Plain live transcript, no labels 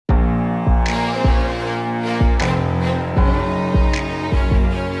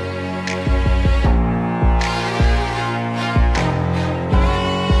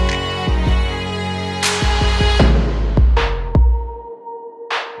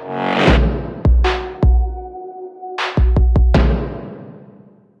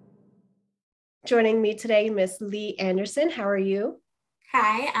Joining me today, Miss Lea Anderson. How are you?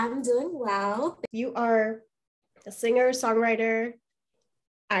 Hi, I'm doing well. You are a singer, songwriter,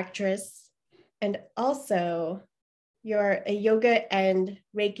 actress, and also you're a yoga and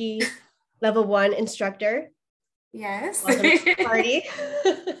Reiki level 1 instructor. Yes. Welcome to the party.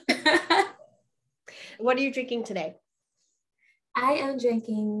 What are you drinking today? I am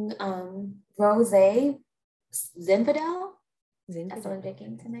drinking rosé Zinfandel. That's what I'm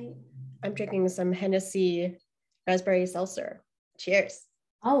drinking tonight. I'm drinking some Hennessy raspberry seltzer. Cheers.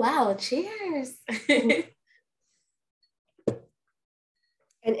 Oh, wow. Cheers. And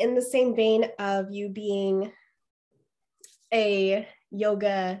in the same vein of you being a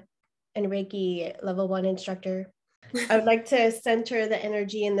yoga and Reiki level 1 instructor, I would like to center the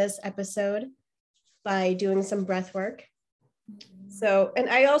energy in this episode by doing some breath work. So, and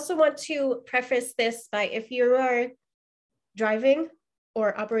I also want to preface this by, if you are driving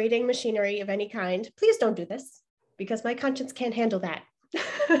or operating machinery of any kind, please don't do this because my conscience can't handle that.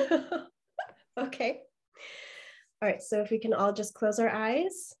 Okay. All right, so if we can all just close our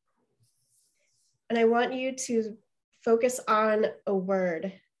eyes. And I want you to focus on a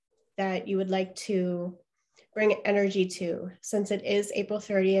word that you would like to bring energy to, since it is April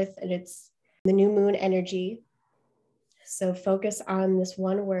 30th and it's the new moon energy. So focus on this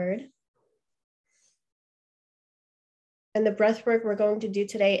one word. And the breath work we're going to do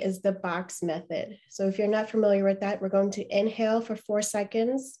today is the box method. So if you're not familiar with that, we're going to inhale for 4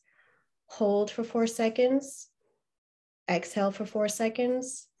 seconds, hold for 4 seconds, exhale for 4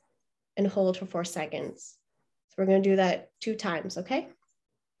 seconds, and hold for 4 seconds. So we're going to do that 2 times, okay?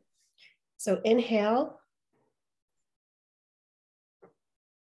 So inhale,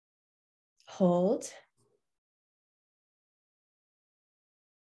 hold,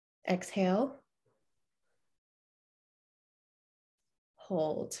 exhale,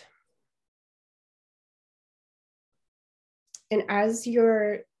 hold. And as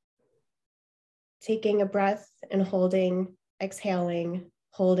you're taking a breath and holding, exhaling,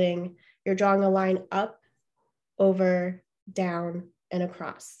 holding, you're drawing a line up, over, down, and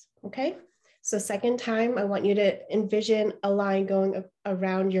across, okay? So second time, I want you to envision a line going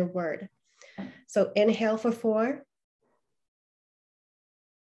around your word. So inhale for 4,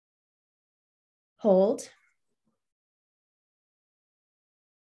 hold,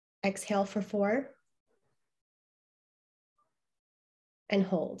 exhale for 4, and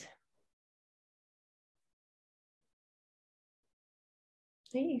hold.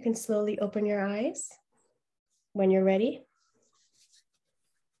 Okay, you can slowly open your eyes when you're ready.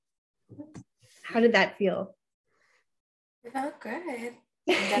 How did that feel? It felt good.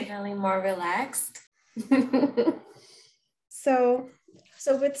 I'm definitely more relaxed. So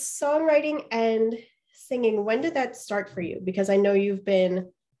with songwriting and singing, when did that start for you? Because I know you've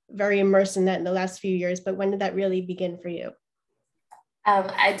been very immersed in that in the last few years, but when did that really begin for you?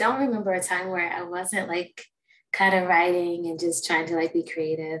 I don't remember a time where I wasn't like kind of writing and just trying to like be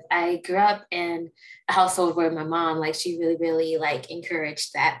creative. I grew up in a household where my mom, like, she really like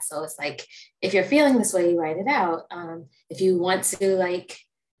encouraged that. So it's like, if you're feeling this way, you write it out. If you want to like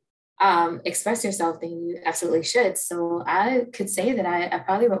express yourself, then you absolutely should. So I could say that I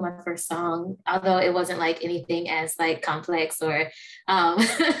probably wrote my first song, although it wasn't like anything as like complex or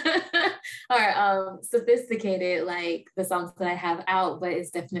sophisticated like the songs that I have out, but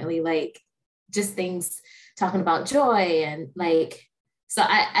it's definitely like just things talking about joy. And like, so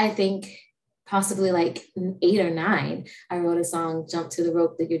I think possibly like 8 or 9, I wrote a song, Jump to the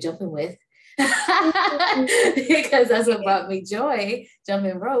Rope That You're Jumping With. Because that's what brought me joy,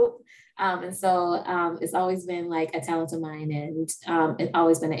 jumping rope. And so it's always been like a talent of mine, and it's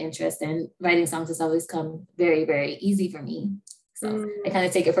always been an interest, and writing songs has always come very, very easy for me. So I kind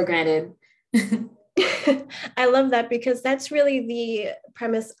of take it for granted. I love that, because that's really the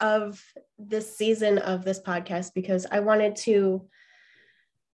premise of this season of this podcast, because I wanted to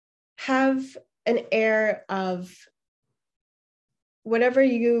have an air of whatever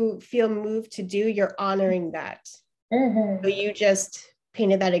you feel moved to do, you're honoring that. So you just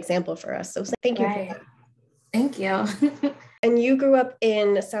painted that example for us. So thank you for that. Thank you. And you grew up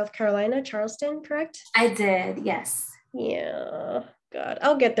in South Carolina, Charleston, correct? I did, yes. Yeah, God,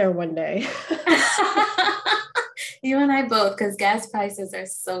 I'll get there one day. You and I both, because gas prices are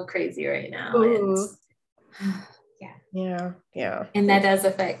so crazy right now. Ooh. And yeah. And that does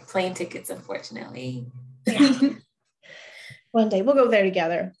affect plane tickets, unfortunately. Yeah. One day we'll go there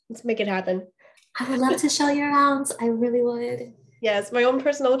together. Let's make it happen. I would love to show you around. I really would. Yes, my own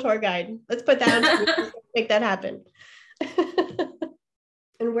personal tour guide. Let's put that on. Make that happen.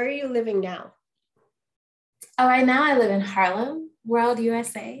 And where are you living now? Oh, right now I live in Harlem, World,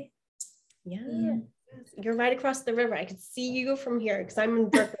 USA. Yeah. You're right across the river. I could see you from here because I'm in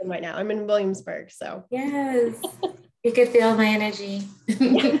Brooklyn right now. I'm in Williamsburg. So Yes. You could feel my energy.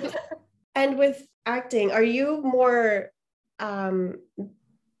 And with acting, are you more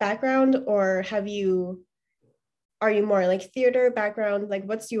background, or are you more like theater background? Like,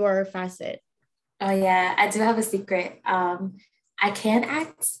 what's your facet? Oh yeah, I do have a secret. I can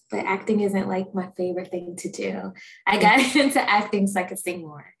act, but acting isn't like my favorite thing to do. I got into acting so I could sing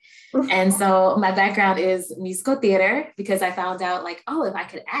more. And so my background is musical theater because I found out like, oh, if I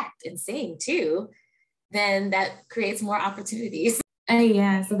could act and sing too, then that creates more opportunities.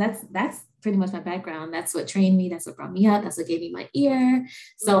 Yeah, so that's pretty much my background. That's what trained me. That's what brought me up. That's what gave me my ear.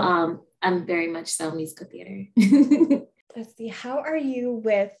 So I'm very much so musical theater. Let's see. How are you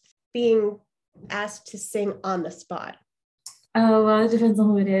with being asked to sing on the spot? Oh, well, it depends on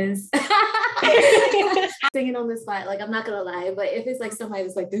who it is. Singing on the spot, like, I'm not gonna lie, but if it's like somebody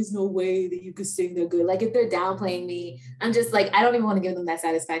that's like, there's no way that you could sing that good, like if they're downplaying me, I'm just like, I don't even want to give them that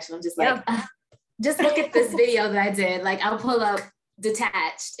satisfaction. I'm just like, just look at this video that I did. Like, I'll pull up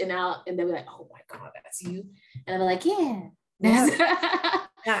Detached and they'll be like, oh my God, that's you. And I'm like, yeah. Yeah,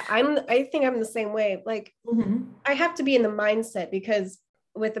 I think I'm the same way. Like, I have to be in the mindset because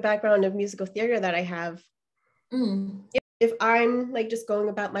with the background of musical theater that I have, if I'm like just going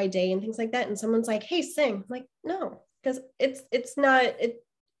about my day and things like that, and someone's like, hey, sing, I'm like, no, because it's not it.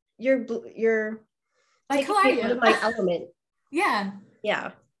 You're like, who are you? Out of my element. Yeah.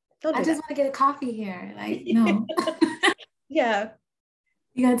 Don't I just want to get a coffee here. Like, no. Yeah.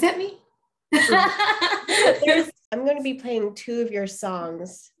 You gonna tip me? I'm going to be playing two of your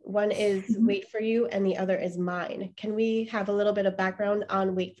songs. One is Wait for You and the other is Mine. Can we have a little bit of background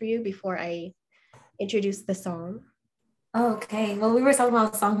on Wait for You before I introduce the song? Okay. Well, we were talking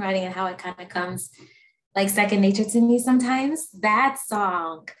about songwriting and how it kind of comes like second nature to me sometimes. That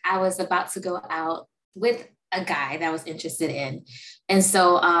song, I was about to go out with a guy that I was interested in. And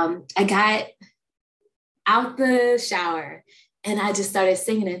so I got out the shower and I just started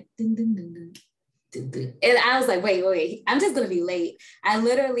singing it. Dun, dun, dun, dun. And I was like, wait, I'm just going to be late. I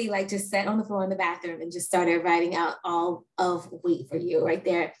literally like just sat on the floor in the bathroom and just started writing out all of Wait for You right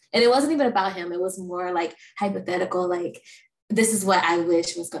there. And it wasn't even about him. It was more like hypothetical, like, this is what I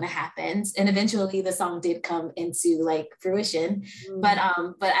wish was going to happen. And eventually the song did come into like fruition. But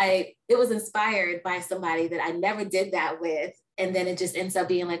it was inspired by somebody that I never did that with. And then it just ends up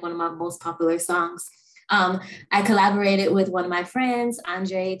being like one of my most popular songs. I collaborated with one of my friends,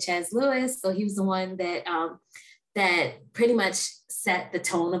 Andre Ches Lewis. So he was the one that pretty much set the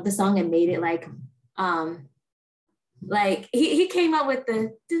tone of the song and made it like he came up with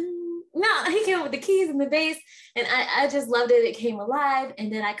he came up with the keys and the bass, and I just loved it. It came alive. And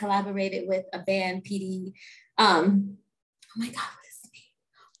then I collaborated with a band, PD. Oh my God, what is his name?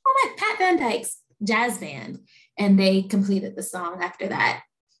 Oh my, Pat Van Dyke's jazz band, and they completed the song after that.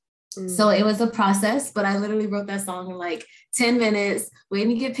 So it was a process, but I literally wrote that song in like 10 minutes, waiting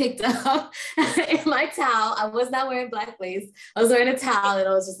to get picked up in my towel. I was not wearing black lace. I was wearing a towel and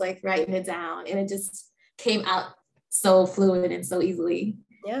I was just like writing it down, and it just came out so fluid and so easily.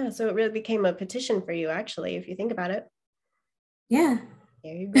 Yeah, so it really became a petition for you, actually, if you think about it. Yeah.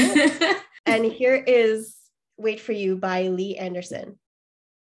 There you go. And here is Wait for You by Lea Anderson.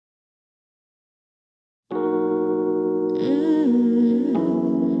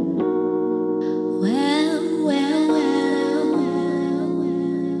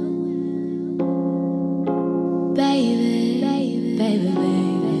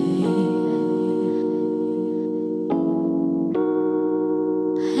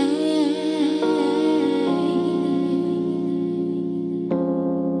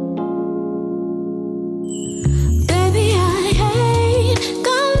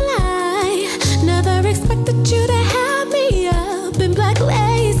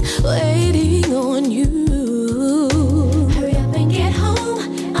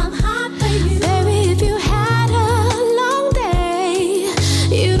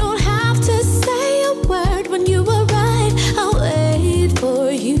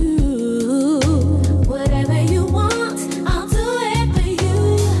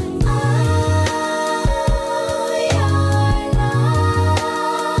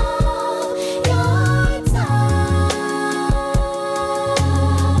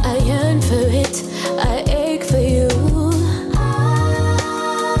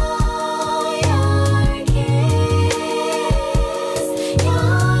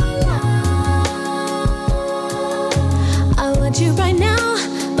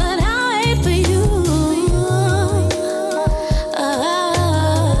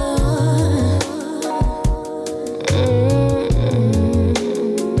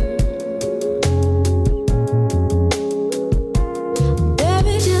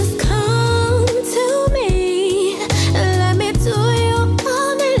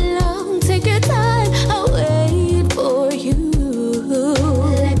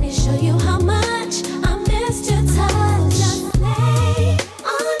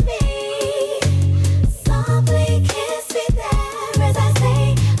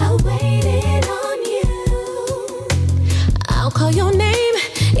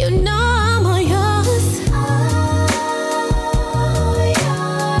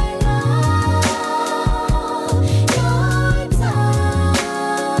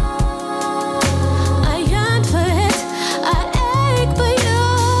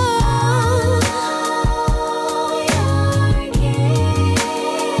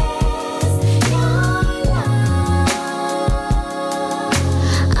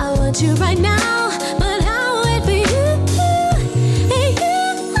 want you right now, but I'll wait for you.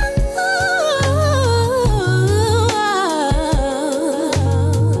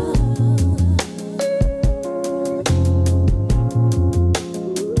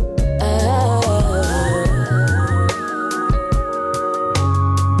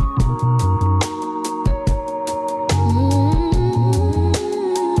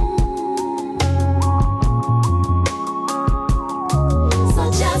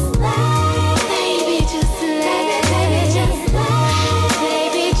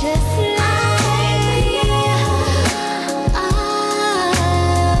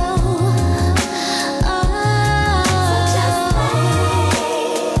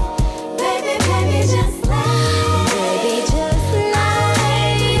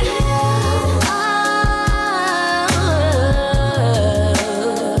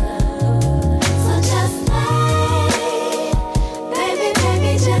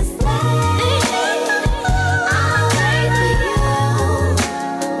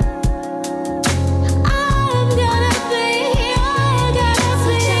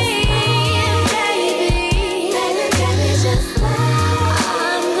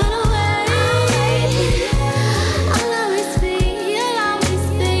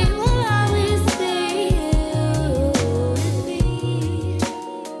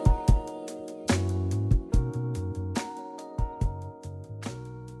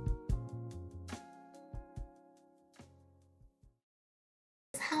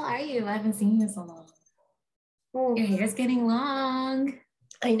 How are you? I haven't seen you so long. Your hair's getting long.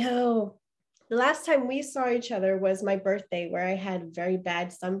 I know. The last time we saw each other was my birthday, where I had very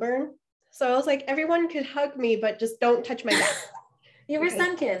bad sunburn. So I was like, everyone could hug me, but just don't touch my back. You were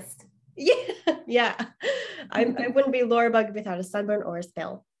sun-kissed. Yeah, yeah. I wouldn't be Laura Bug without a sunburn or a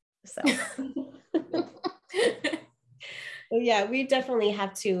spill. So yeah, we definitely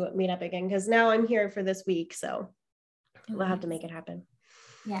have to meet up again, because now I'm here for this week. So we'll have to make it happen.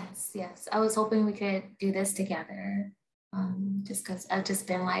 Yes. I was hoping we could do this together. Just because I've just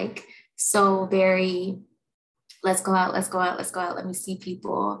been like so very, let's go out, let me see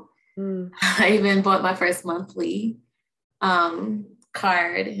people. I even bought my first monthly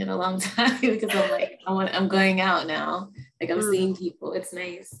card in a long time because I'm like, I'm going out now. Like I'm seeing people. It's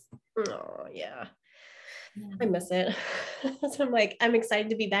nice. Oh yeah. I miss it. So I'm like, I'm excited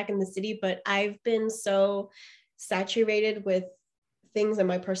to be back in the city, but I've been so saturated with things in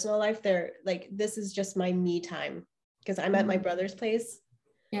my personal life. They're like, this is just my me time, because I'm at my brother's place.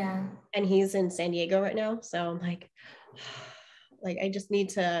 Yeah. And he's in San Diego right now. So I'm like I just need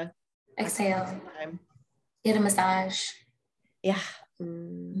to exhale. Get a massage. Yeah.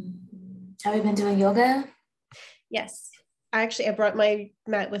 Have you been doing yoga? Yes. I brought my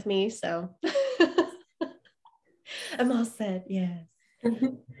mat with me, so I'm all set. Yes.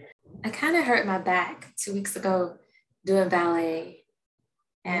 I kind of hurt my back 2 weeks ago doing ballet.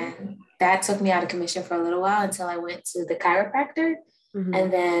 And that took me out of commission for a little while until I went to the chiropractor.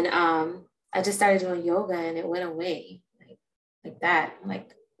 And then I just started doing yoga and it went away like that.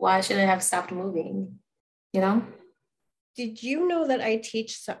 Like, why shouldn't I have stopped moving? You know? Did you know that I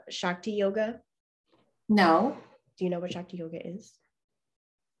teach Shakti yoga? No. Do you know what Shakti yoga is?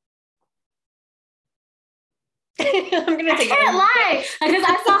 I'm gonna take I can't lie because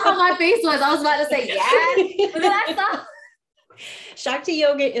I saw how my face was. I was about to say yeah, but then I saw Shakti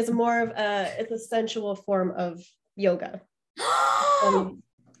yoga is more of it's a sensual form of yoga.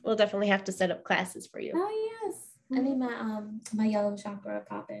 We'll definitely have to set up classes for you. Oh yes, I need my yellow chakra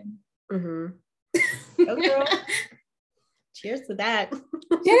popping. Go girl. Cheers to that. Cheers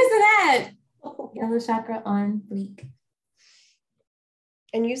to that. Yellow chakra on fleek.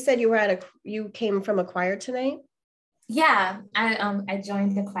 And you said you came from a choir tonight? Yeah, I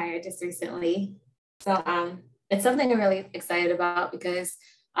joined the choir just recently. So it's something I'm really excited about because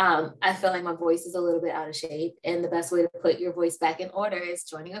I feel like my voice is a little bit out of shape, and the best way to put your voice back in order is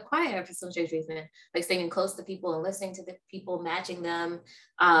joining a choir for some strange reason, like singing close to people and listening to the people, matching them,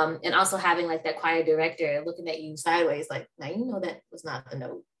 and also having like that choir director looking at you sideways, like, now you know that was not the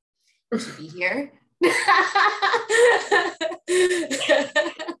note. You should be here.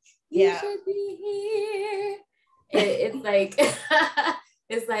 You should be here. It's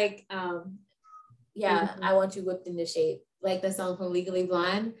like I want you whipped into shape. Like the song from Legally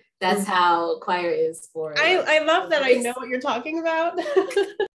Blonde. That's how choir is for. I love that. I know what you're talking about.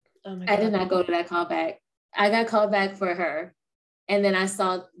 Oh my God. I did not go to that callback. I got called back for her. And then I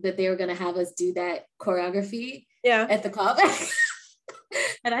saw that they were going to have us do that choreography at the callback.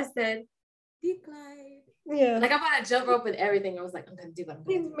 And I said, decline. Yeah. Like I'm going to jump rope and everything. I was like, I'm going to do what I'm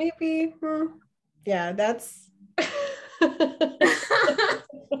going to do. Maybe. Yeah, that's.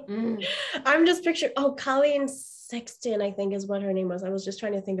 I'm just picturing, Colleen Sexton, I think is what her name was. I was just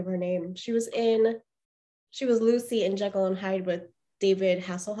trying to think of her name. She was Lucy in Jekyll and Hyde with David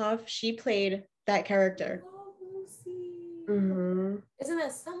Hasselhoff. She played that character. Oh, Lucy. Mm-hmm. Isn't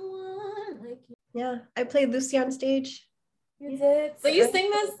that someone like you? Yeah, I played Lucy on stage. You did? So you sing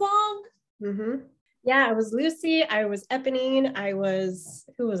that song? Mm-hmm. Yeah, I was Lucy. I was Eponine.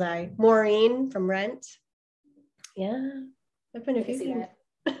 Who was I? Maureen from Rent. Yeah, I've been a few things.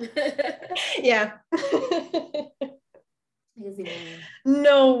 Yeah.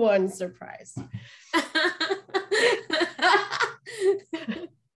 No one's surprised.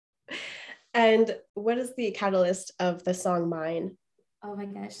 And what is the catalyst of the song Mine? Oh my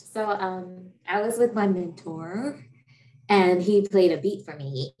gosh. So I was with my mentor and he played a beat for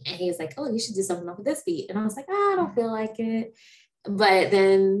me and he was like, oh, you should do something off of this beat. And I was like, I don't feel like it. But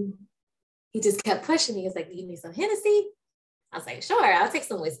then he just kept pushing me. He was like, do you need some Hennessy? I was like, sure, I'll take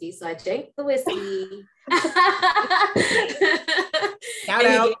some whiskey. So I drank the whiskey. Shout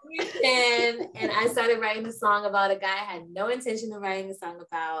out. And I started writing a song about a guy I had no intention of writing a song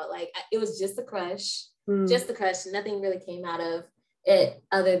about. Like, it was just a crush, just a crush. Nothing really came out of it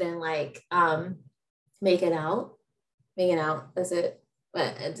other than like making out. That's it.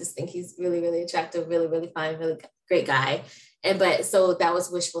 But I just think he's really, really attractive, really, really fine, really great guy. But so that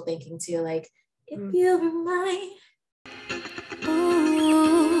was wishful thinking too. Like, if you were mine.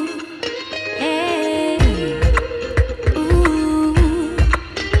 Ooh, hey, ooh,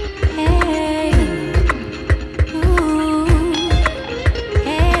 hey, ooh,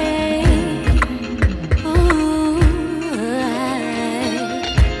 hey, ooh, I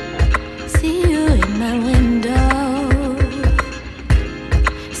see you in my window,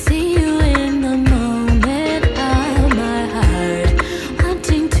 see you in the moment of my heart,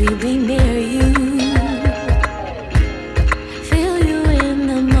 wanting to be near you.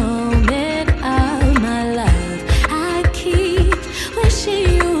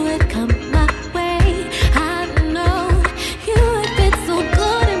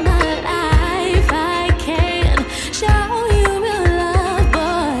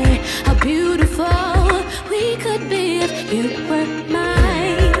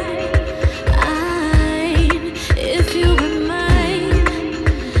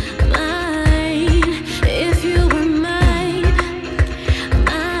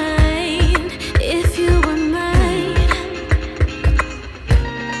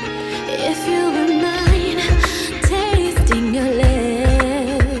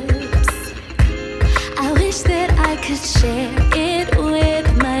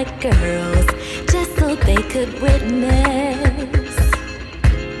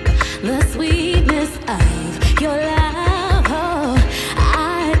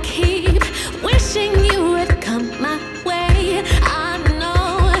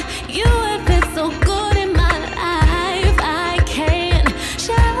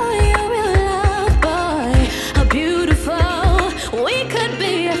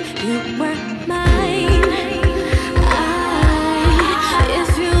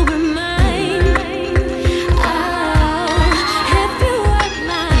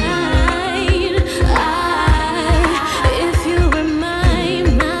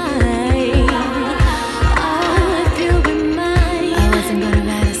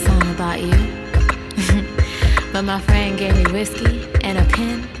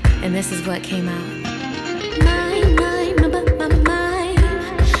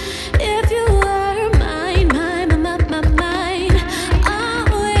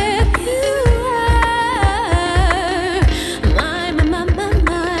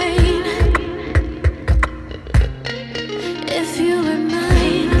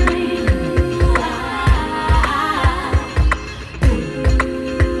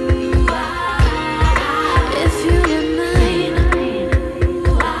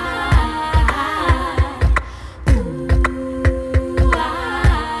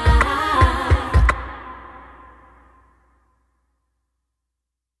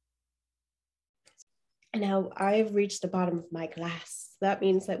 Now I've reached the bottom of my glass. That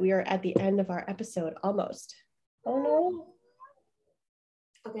means that we are at the end of our episode almost. Oh no.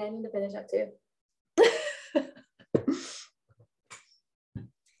 Okay, I need to finish up too.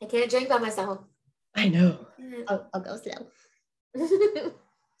 I can't drink by myself. I know. I'll go slow.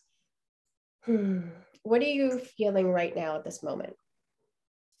 What are you feeling right now at this moment?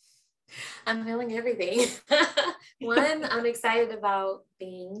 I'm feeling everything. One, I'm excited about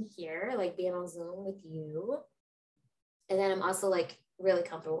being here, like being on Zoom with you. And then I'm also like really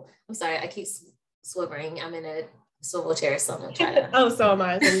comfortable. I'm sorry, I keep swivering. I'm in a swivel chair, so I'm gonna try to. Oh, so am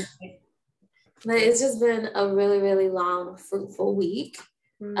I. But it's just been a really, really long, fruitful week.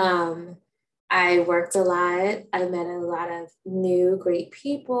 I worked a lot. I met a lot of new great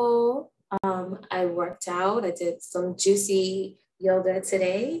people. I worked out. I did some juicy yoga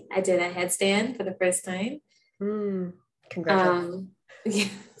today. I did a headstand for the first time. Congratulations.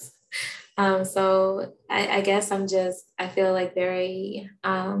 Yes. So I guess I feel like very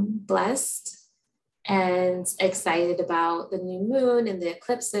blessed and excited about the new moon and the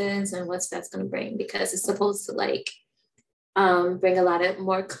eclipses and what that's going to bring, because it's supposed to like bring a lot of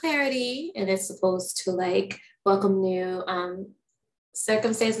more clarity, and it's supposed to like welcome new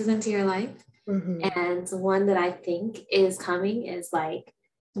circumstances into your life. And one that I think is coming is like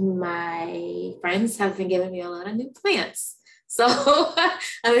my friends have been giving me a lot of new plants. So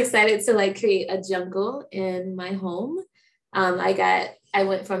I'm excited to like create a jungle in my home. I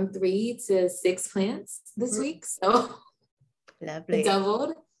went from 3 to 6 plants this week. So lovely. It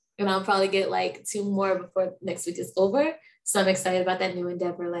doubled. And I'll probably get like 2 more before next week is over. So I'm excited about that new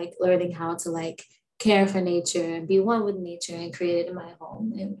endeavor, like learning how to like care for nature and be one with nature and create it in my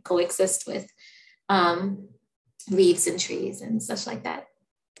home and coexist with leaves and trees and such like that.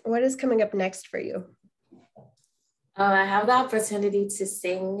 What is coming up next for you? I have the opportunity to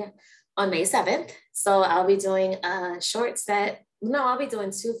sing on May 7th. So I'll be doing a short set. No, I'll be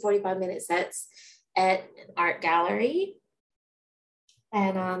doing 2 45-minute sets at an art gallery.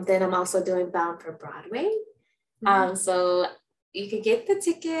 And then I'm also doing Bound for Broadway. So you can get the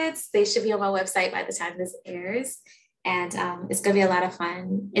tickets. They should be on my website by the time this airs. And it's going to be a lot of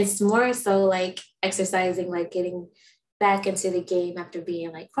fun. It's more so like exercising, like getting back into the game after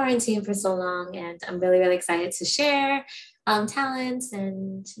being like quarantined for so long. And I'm really, really excited to share talents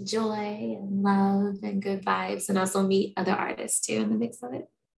and joy and love and good vibes, and also meet other artists too in the mix of it.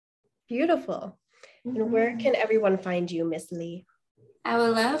 Beautiful. And where can everyone find you, Miss Lee? I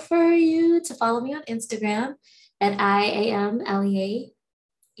would love for you to follow me on Instagram at Lea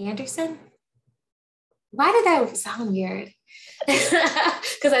Anderson. Why did that sound weird?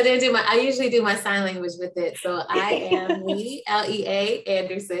 Because I usually do my sign language with it. So I am Lea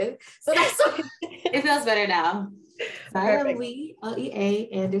Anderson. So it feels better now. So I am Lea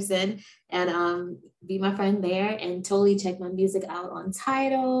Anderson, and be my friend there, and totally check my music out on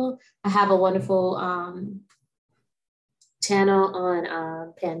Tidal. I have a wonderful channel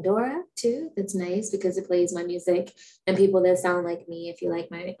on Pandora too. That's nice because it plays my music and people that sound like me. If you like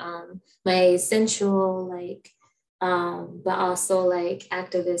my sensual, like but also like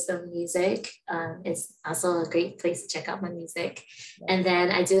activism music, it's also a great place to check out my music. And then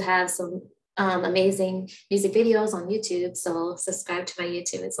I do have some amazing music videos on YouTube, so subscribe to my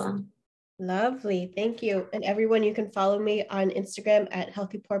YouTube as well. Lovely, thank you. And everyone, you can follow me on Instagram at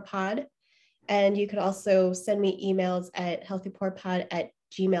healthypourpod. And you could also send me emails at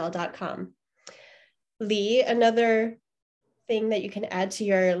healthypourpod@gmail.com. Lee, another thing that you can add to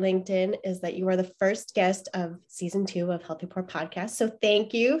your LinkedIn is that you are the first guest of season 2 of Healthy Poor Podcast. So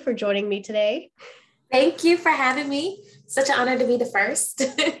thank you for joining me today. Thank you for having me. Such an honor to be the first.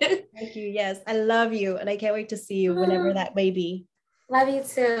 Thank you. Yes, I love you. And I can't wait to see you whenever that may be. Love you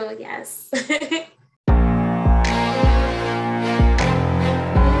too. Yes.